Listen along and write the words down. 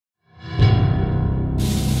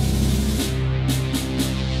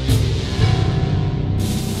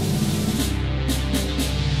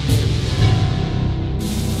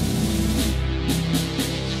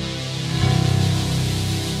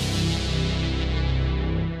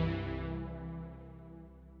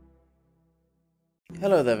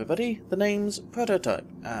Hello there everybody, the name's Prototype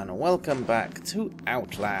and welcome back to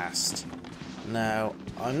Outlast. Now,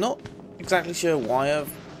 I'm not exactly sure why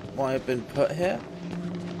I've been put here,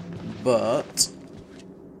 but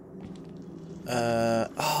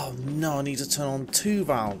oh no, I need to turn on two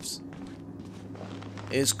valves.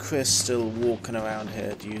 Is Chris still walking around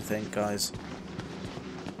here, do you think, guys?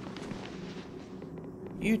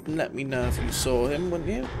 You'd let me know if you saw him, wouldn't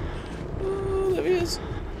you? Oh, there he is.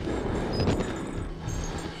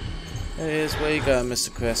 There he is. Where you going,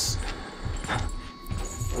 Mr. Chris?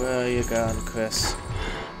 Where are you going, Chris?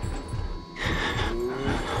 Ooh.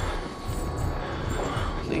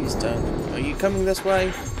 Please don't. Are you coming this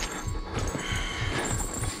way?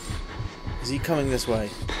 Is he coming this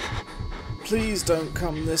way? Please don't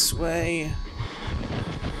come this way.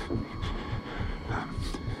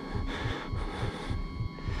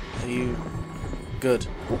 Are you good?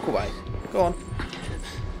 Walk away. Go on.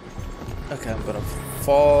 Okay, I'm gonna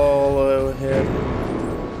follow him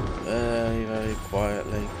very, very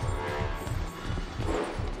quietly.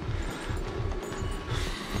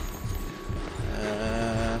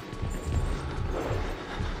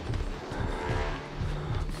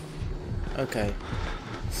 Okay.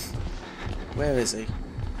 Where is he?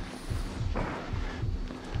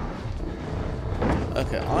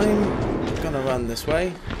 Okay, I'm gonna run this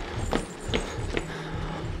way.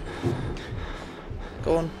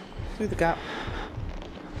 Go on. Through the gap.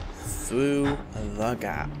 Through the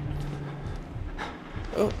gap.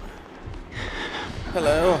 Oh.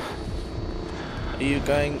 Hello. Are you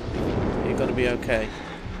gonna be okay?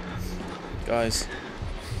 Guys,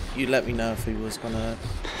 you let me know if he was gonna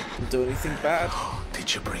do anything bad. Oh,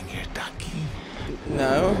 did you bring your ducky?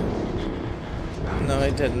 No. No, I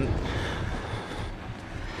didn't.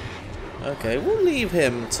 Okay, we'll leave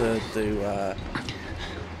him to do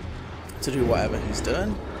whatever he's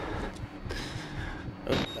doing.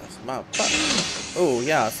 Oh, that's my butt. Oh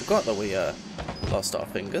yeah, I forgot that we lost our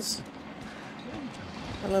fingers.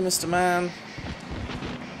 Hello, Mr. Man.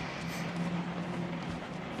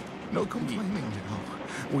 No complaining, you know.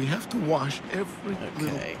 We have to wash every Okay.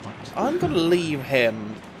 little part. I'm gonna leave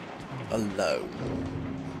him alone.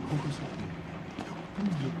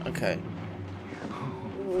 Okay.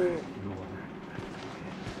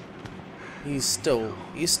 He's still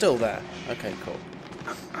there. Okay, cool.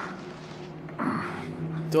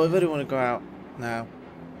 Do I really want to go out now?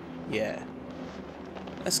 Yeah.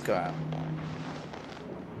 Let's go out.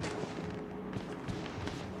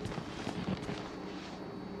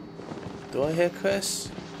 Do I hear Chris?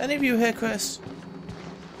 Any of you hear Chris?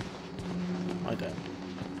 I don't.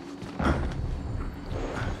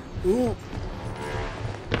 Ooh.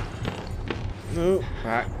 No.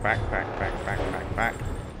 Back.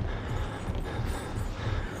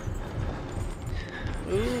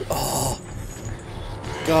 Ooh. Oh.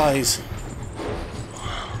 Guys.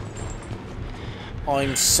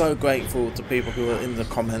 I'm so grateful to people who are in the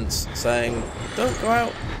comments saying, don't go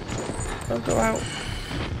out. Don't go out.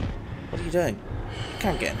 What are you doing? You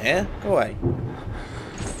can't get in here. Go away.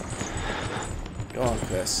 Go on,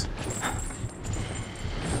 Chris.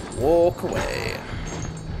 Walk away.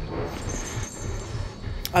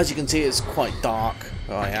 As you can see, it's quite dark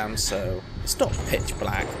where I am, so it's not pitch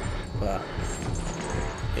black, but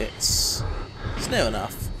it's near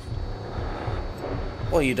enough.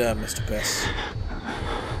 What are you doing, Mr. Chris?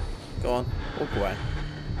 Go on, walk away.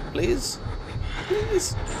 Please?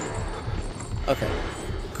 Please? Okay,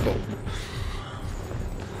 cool.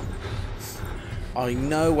 I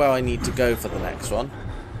know where I need to go for the next one.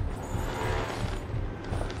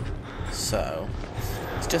 So,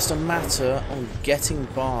 it's just a matter of getting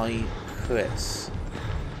by Chris.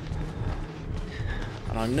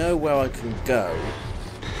 And I know where I can go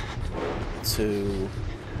to...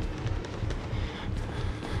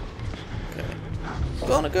 Okay. I'm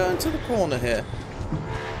gonna go into the corner here.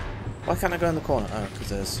 Why can't I go in the corner? Oh, because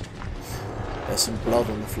there's some blood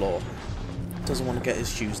on the floor. Doesn't want to get his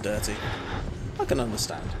shoes dirty. I can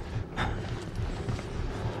understand.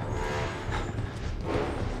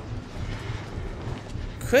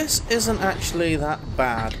 Chris isn't actually that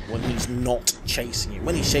bad when he's not chasing you.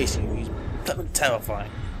 When he's chasing you, he's terrifying.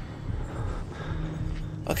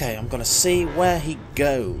 Okay, I'm gonna see where he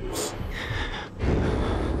goes.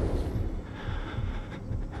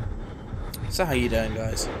 So how you doing,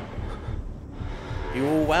 guys? You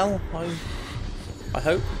all well? I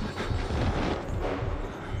hope.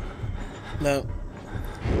 No,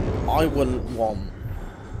 I wouldn't want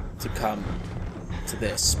to come to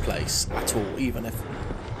this place at all, even if...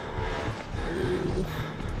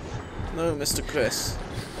 No, Mr. Chris.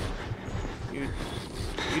 You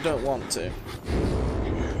don't want to.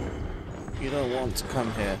 You don't want to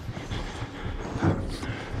come here.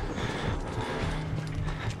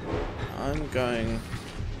 I'm going...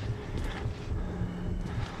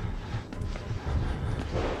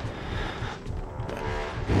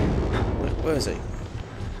 Where is he?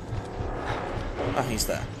 Ah, he's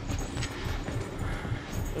there.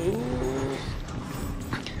 Ooh.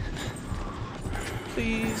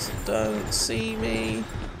 Please don't see me.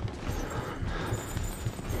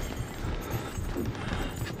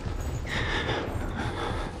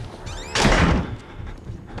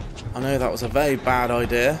 I know that was a very bad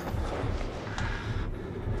idea,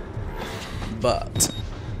 but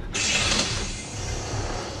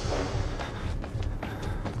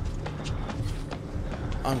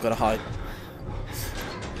I'm gonna hide,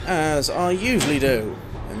 as I usually do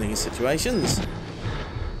in these situations.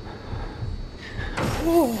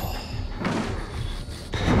 Oh.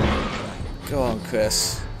 Go on,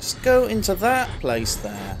 Chris. Just go into that place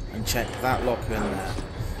there and check that locker in there.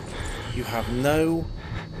 You have no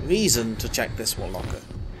reason to check this one locker.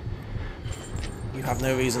 You have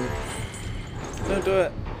no reason. Don't do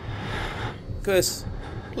it. Chris,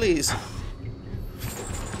 please.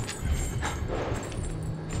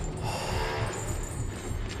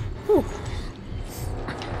 Whew.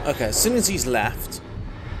 Okay, as soon as he's left,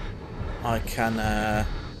 I can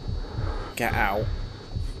get out.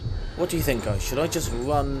 What do you think, guys? Should I just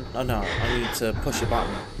run? Oh no, I need to push a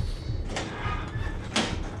button.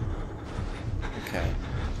 Okay.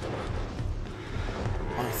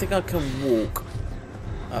 I think I can walk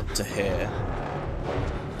up to here.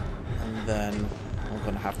 And then I'm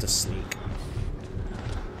going to have to sneak.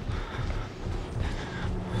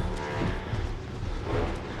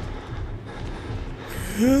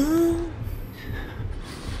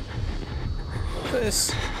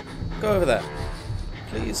 Chris, go over there.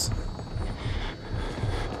 Please.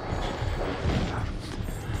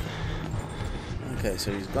 Okay,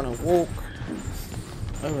 so he's gonna walk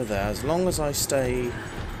over there. As long as I stay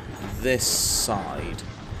this side,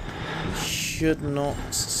 he should not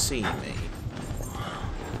see me.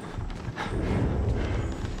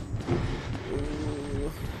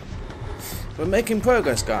 Ooh. We're making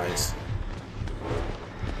progress, guys.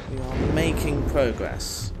 We are making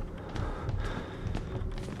progress.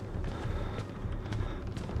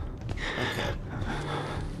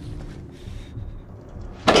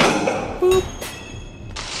 Boop.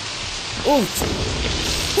 Oh.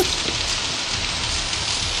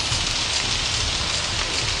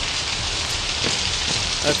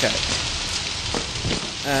 Okay.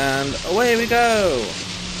 And away we go.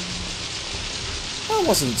 That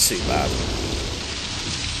wasn't too bad.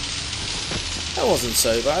 That wasn't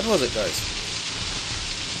so bad, was it, guys?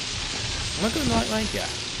 Am I going the right way? Yeah.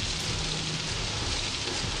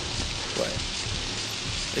 Wait.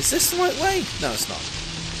 Is this the right way? No, it's not.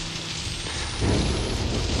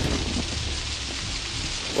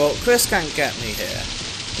 Well, Chris can't get me here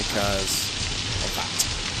because of that.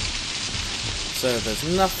 So there's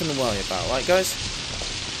nothing to worry about, right, guys?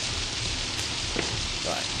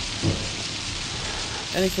 Right.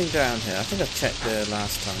 Anything down here? I think I checked there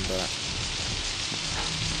last time, but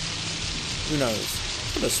who knows?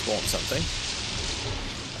 Could have spawned something.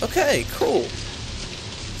 Okay, cool.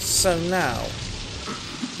 So now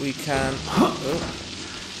we can.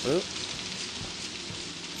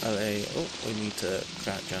 We need to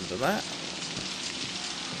crouch under that.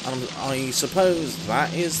 I suppose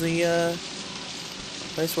that is the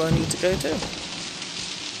place where I need to go to.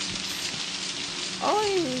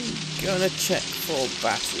 I'm gonna check for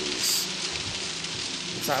batteries.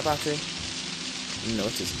 Is that a battery? No,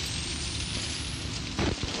 it isn't.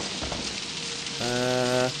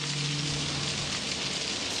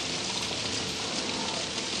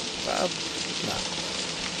 No.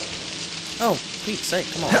 Oh, Pete's sake,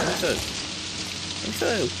 come on, come through. Come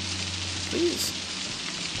through. Please.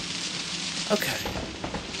 Okay.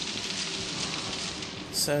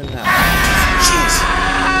 So now. Jeez!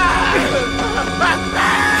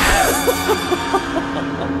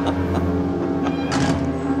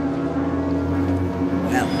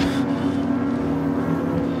 Well.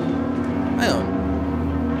 Hang on.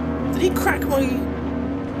 Did he crack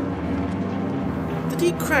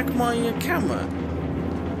my camera?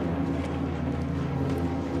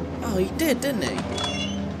 Oh, he did, didn't he?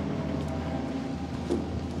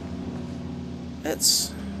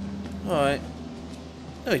 It's alright.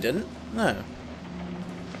 No, he didn't. No.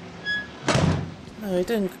 No, he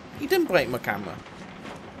didn't. He didn't break my camera.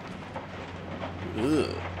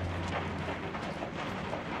 Ugh.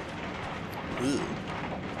 Ugh.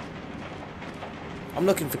 I'm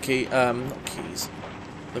looking for not keys.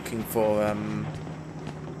 Looking for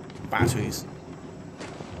batteries.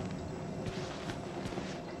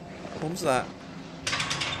 What was that?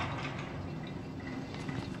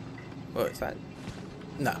 What is that?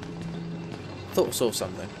 No. Thought I saw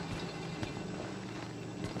something.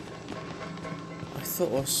 I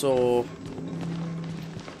thought I saw a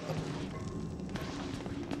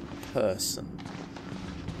person.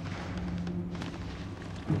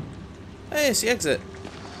 Hey, it's the exit.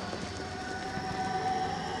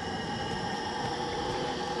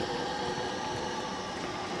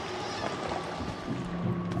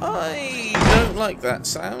 I don't like that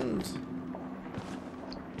sound.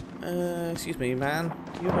 Excuse me, man.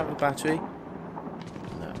 Do you have a battery?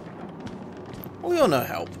 No. Well, you're no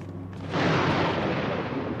help.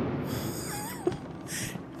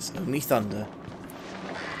 It's only thunder.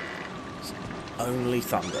 It's only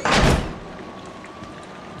thunder.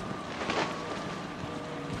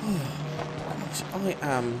 I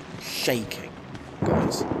am shaking,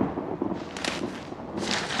 guys.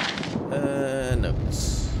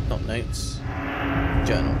 Notes. Not notes.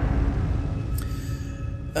 Journal.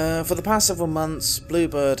 For the past several months,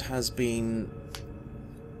 Bluebird has been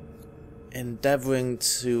endeavouring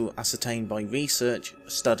to ascertain by research,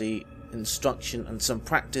 study, instruction and some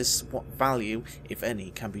practice what value, if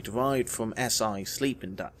any, can be derived from SI sleep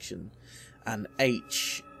induction and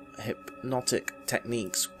H hypnotic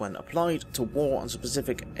techniques when applied to war and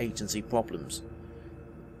specific agency problems.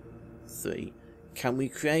 3. Can we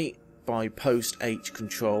create by post-H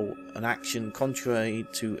control an action contrary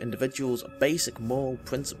to individuals' basic moral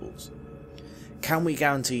principles? Can we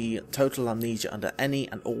guarantee total amnesia under any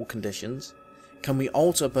and all conditions? Can we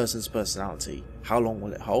alter a person's personality? How long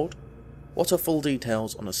will it hold? What are full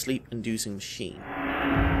details on a sleep-inducing machine?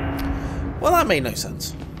 Well, that made no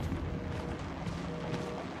sense.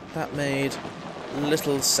 That made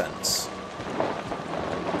little sense.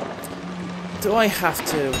 Do I have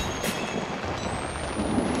to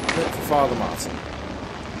look for Father Martin?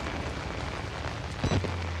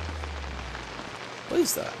 What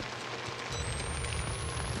is that?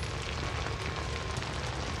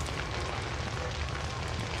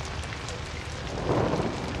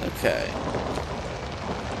 Okay.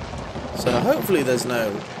 So hopefully there's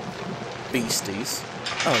no beasties.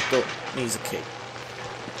 Oh, but needs a key.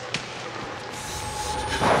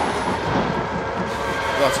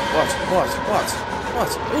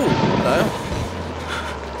 What? Ooh, hello.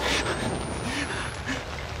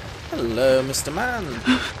 Hello, Mr. Man.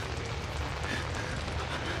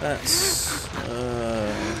 That's,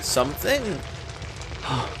 something.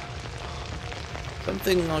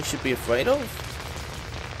 Something I should be afraid of?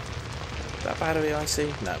 That battery I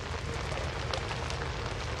see? No.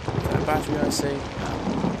 That battery I see?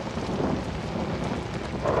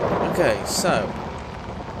 No. Okay, so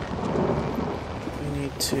we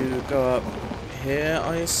need to go up here,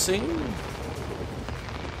 I assume.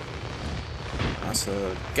 That's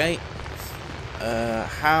a gate.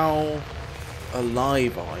 How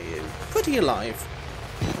alive are you? Pretty alive.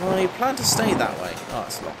 I plan to stay that way. Oh,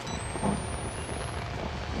 it's locked.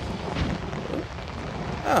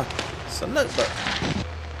 Ah, it's a notebook.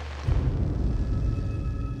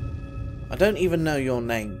 I don't even know your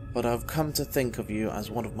name, but I've come to think of you as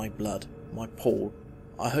one of my blood, my Paul.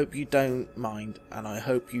 I hope you don't mind, and I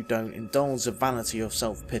hope you don't indulge the vanity of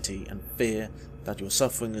self-pity and fear that your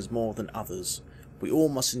suffering is more than others. We all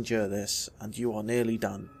must endure this, and you are nearly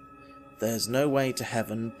done. There's no way to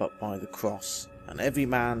heaven but by the cross, and every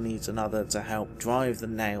man needs another to help drive the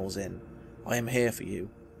nails in. I am here for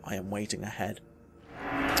you. I am waiting ahead.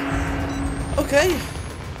 Okay.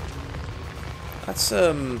 That's,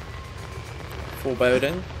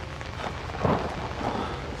 foreboding.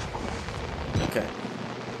 Okay.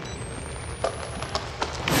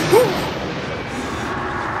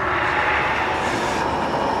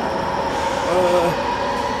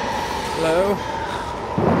 Hello?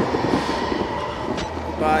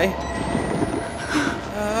 Bye.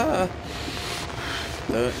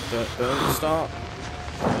 Don't start.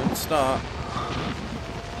 Don't start.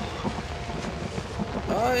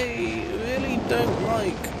 I really don't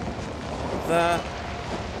like that.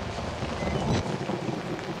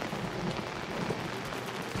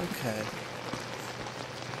 Okay.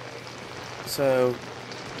 So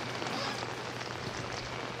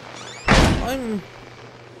I'm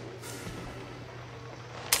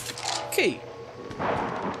key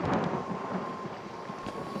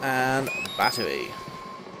and battery.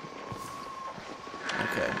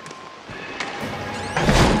 Okay.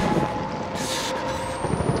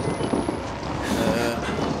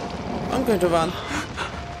 I'm going to run.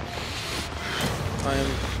 I'm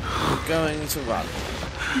going to run.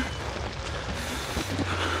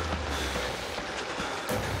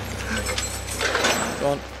 Go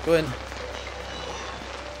on, go in.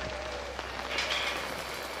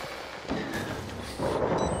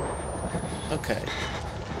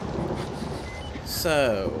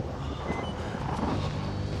 So,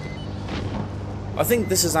 I think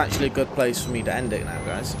this is actually a good place for me to end it now,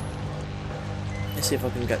 guys. Let's see if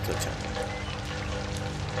I can get to a check.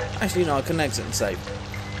 Actually, no, I can exit and save.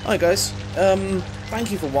 Alright, guys.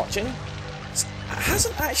 Thank you for watching. It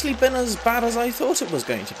hasn't actually been as bad as I thought it was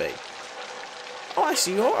going to be. Oh,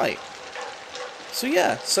 actually, you're alright. So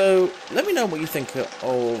yeah, so let me know what you think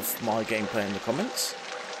of my gameplay in the comments,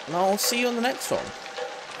 and I'll see you on the next one.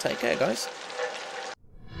 Take care, guys.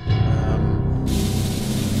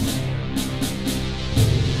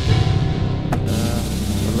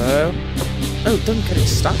 Hello? Oh, don't get it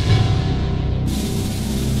stuck.